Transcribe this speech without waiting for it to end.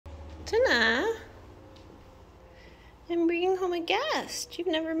Tana, I'm bringing home a guest. You've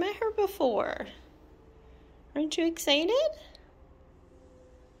never met her before. Aren't you excited?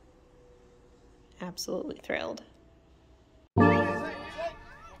 Absolutely thrilled.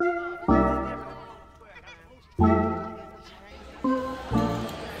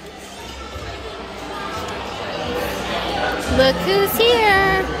 Look who's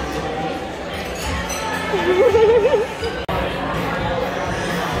here!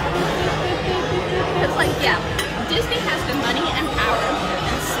 It's like, yeah, Disney has the money and power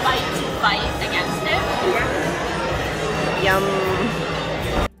and spite to fight against it. Yum.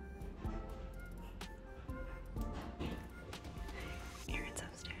 Erin's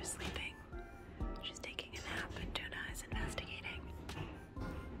upstairs sleeping. She's taking a nap and Tuna is investigating.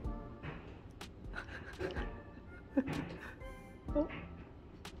 Oh.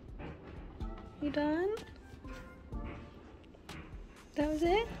 You done? That was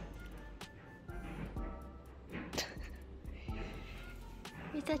it?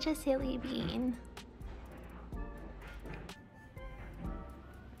 You're such a silly bean.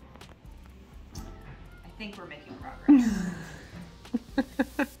 I think we're making progress.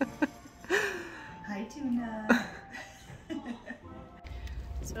 Hi, Tuna.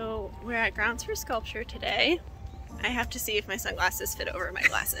 So we're at Grounds for Sculpture today. I have to see if my sunglasses fit over my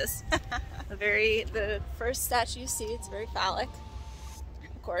glasses. The first statue you see, it's very phallic,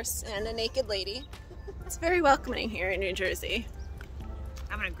 of course, and a naked lady. It's very welcoming here in New Jersey.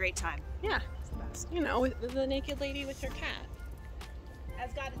 Having a great time. Yeah, it's the best. You know, with the naked lady with her cat.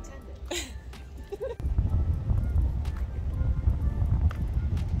 As God intended.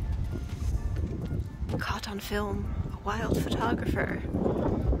 Caught on film, a wild photographer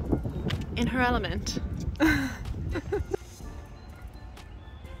in her element.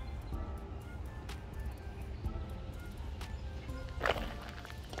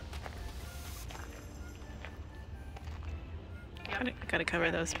 Gotta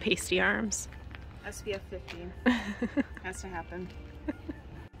cover those pasty arms. SPF 15. Has to happen.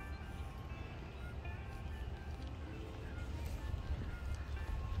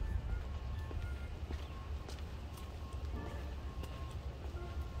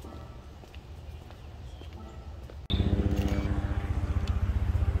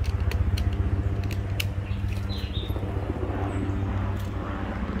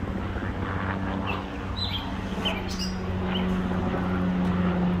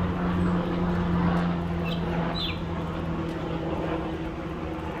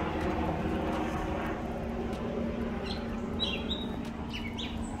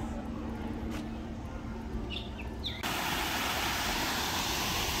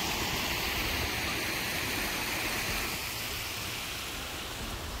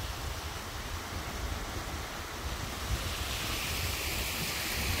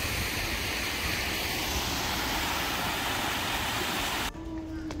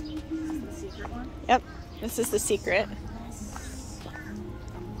 Yep, this is the secret.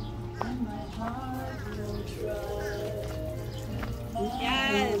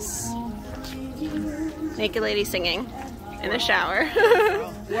 Yes. Naked lady singing in the shower.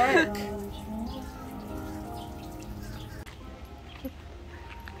 Work.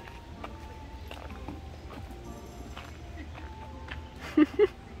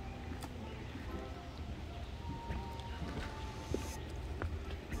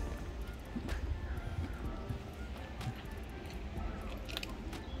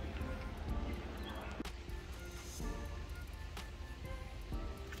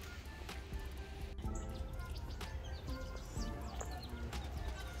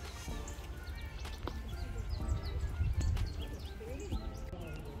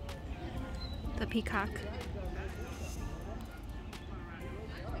 The peacock.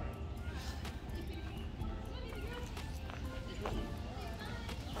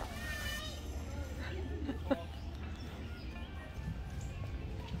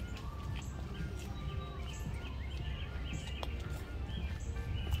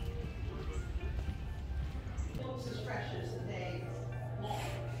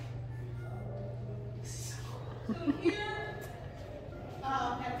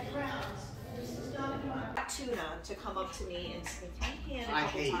 Tuna to come up to me and sniff my hand a I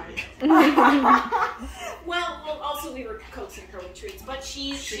couple hate times. Well, also we were coaxing her with treats, but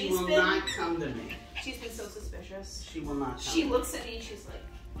She she's will been not come to me. she's been so suspicious. She will not come. She looks at me and she's like,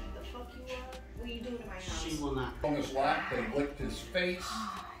 "The fuck you are? What are you doing to my house?" She will not. On his lap, they licked his face,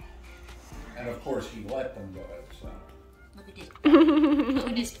 and of course he let them go. So Look at this. Look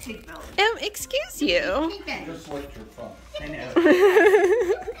at this pig belly. Excuse you. just licked your phone. I know.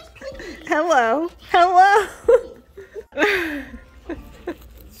 Hello. Hello.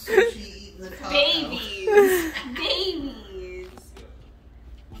 Sushi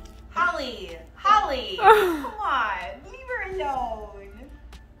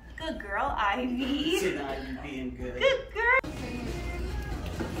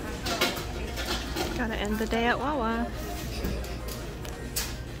Gotta end the day at Wawa.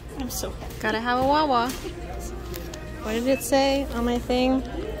 I'm so happy. Gotta have a Wawa. What did it say on my thing?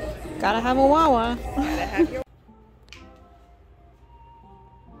 Gotta have a Wawa. Gotta have your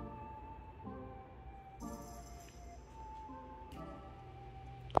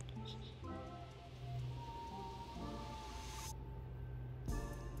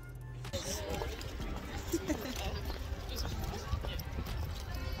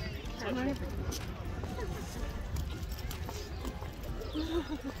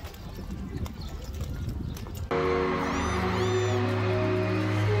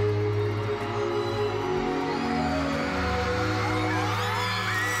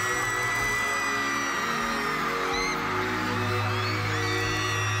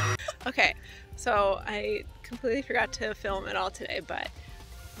Okay, so I completely forgot to film it all today, but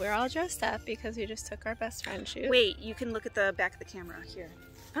we're all dressed up because we just took our best friend shoot. Wait, you can look at the back of the camera here.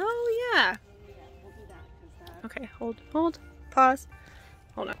 Oh yeah. We'll do that. Okay, hold, pause.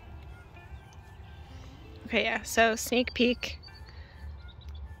 Hold on. Okay, yeah, so sneak peek.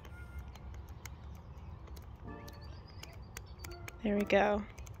 There we go.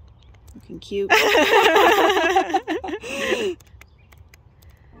 Looking cute.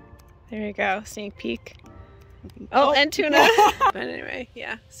 There you go, sneak peek. Oh, and tuna. But anyway,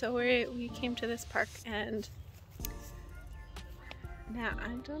 yeah. So we came to this park and now I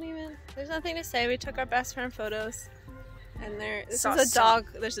don't even. There's nothing to say. We took our best friend photos, and this is a dog.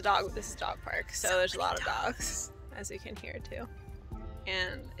 There's a dog. This is dog park, so there's a lot of dogs, as you can hear too.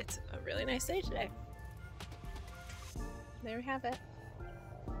 And it's a really nice day today. There we have it.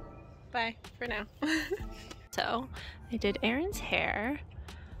 Bye for now. So I did Erin's hair.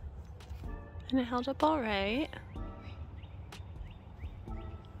 And it held up all right.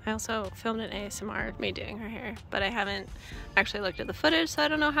 I also filmed an ASMR of me doing her hair, but I haven't actually looked at the footage, so I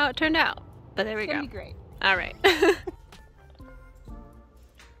don't know how it turned out. But there we go. It's gonna be great. All right.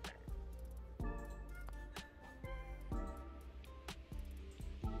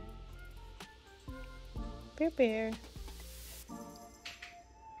 Bear bear. Do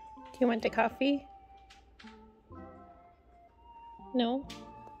you want the coffee? No?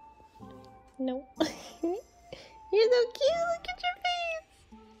 No. You're so cute, look at your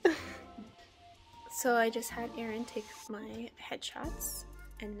face! So I just had Erin take my headshots,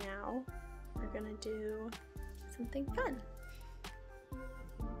 and now we're gonna do something fun.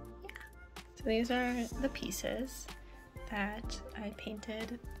 Yeah. So these are the pieces that I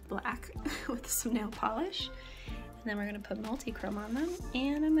painted black with some nail polish. And then we're gonna put multi-chrome on them,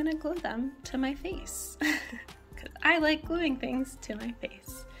 and I'm gonna glue them to my face. Because I like gluing things to my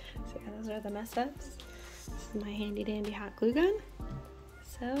face. So yeah, those are the mess ups. This is my handy dandy hot glue gun.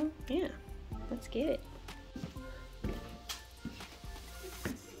 So yeah, let's get it.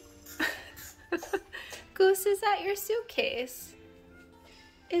 Goose, is that your suitcase?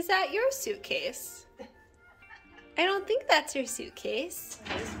 Is that your suitcase? I don't think that's your suitcase.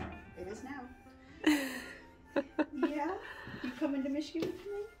 It is now. Yeah? You coming to Michigan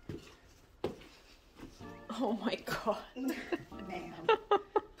with me? Oh my god. Ma'am.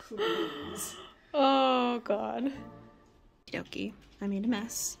 Please. Oh god. Okie, I made a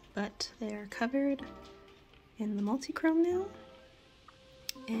mess, but they are covered in the multi-chrome now.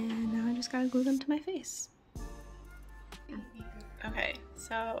 And now I just gotta glue them to my face. Okay,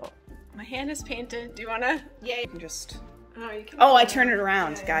 so my hand is painted. Do you wanna? Yeah, you can just... Oh, you can. Oh, I turn it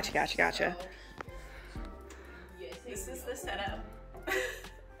around. Yeah, gotcha, gotcha, gotcha. This is the setup.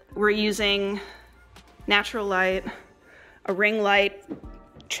 We're using natural light, a ring light,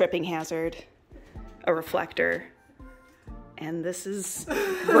 tripping hazard, a reflector, and this is...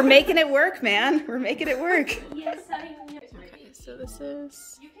 We're making it work, man. We're making it work. Yes, I know. Okay, so this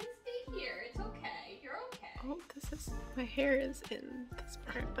is... You can stay here. It's okay. You're okay. Oh, this is... My hair is in this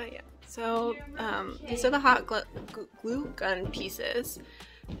part, but yeah. So, these are the hot glue gun pieces,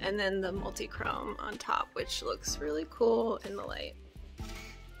 and then the multi-chrome on top, which looks really cool in the light.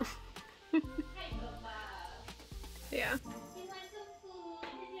 Yeah.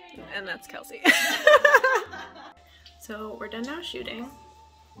 And that's Kelsey. So we're done now shooting,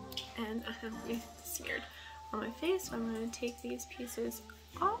 and I have me smeared on my face, so I'm going to take these pieces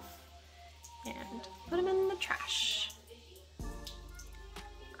off and put them in the trash.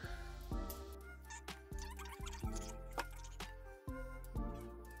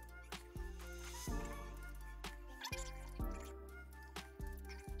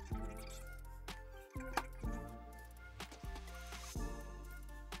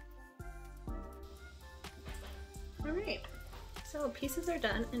 Alright, so pieces are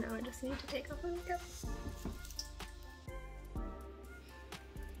done, and now I just need to take off my makeup.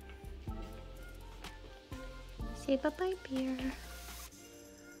 Say bye-bye, bear.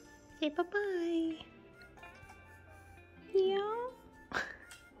 Say bye-bye. Yeah.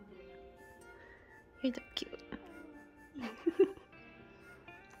 You're so cute.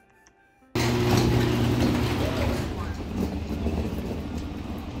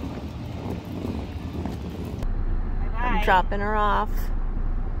 I'm dropping her off.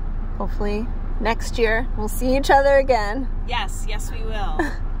 Hopefully next year we'll see each other again. Yes, yes we will.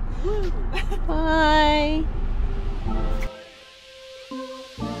 Woo. Bye.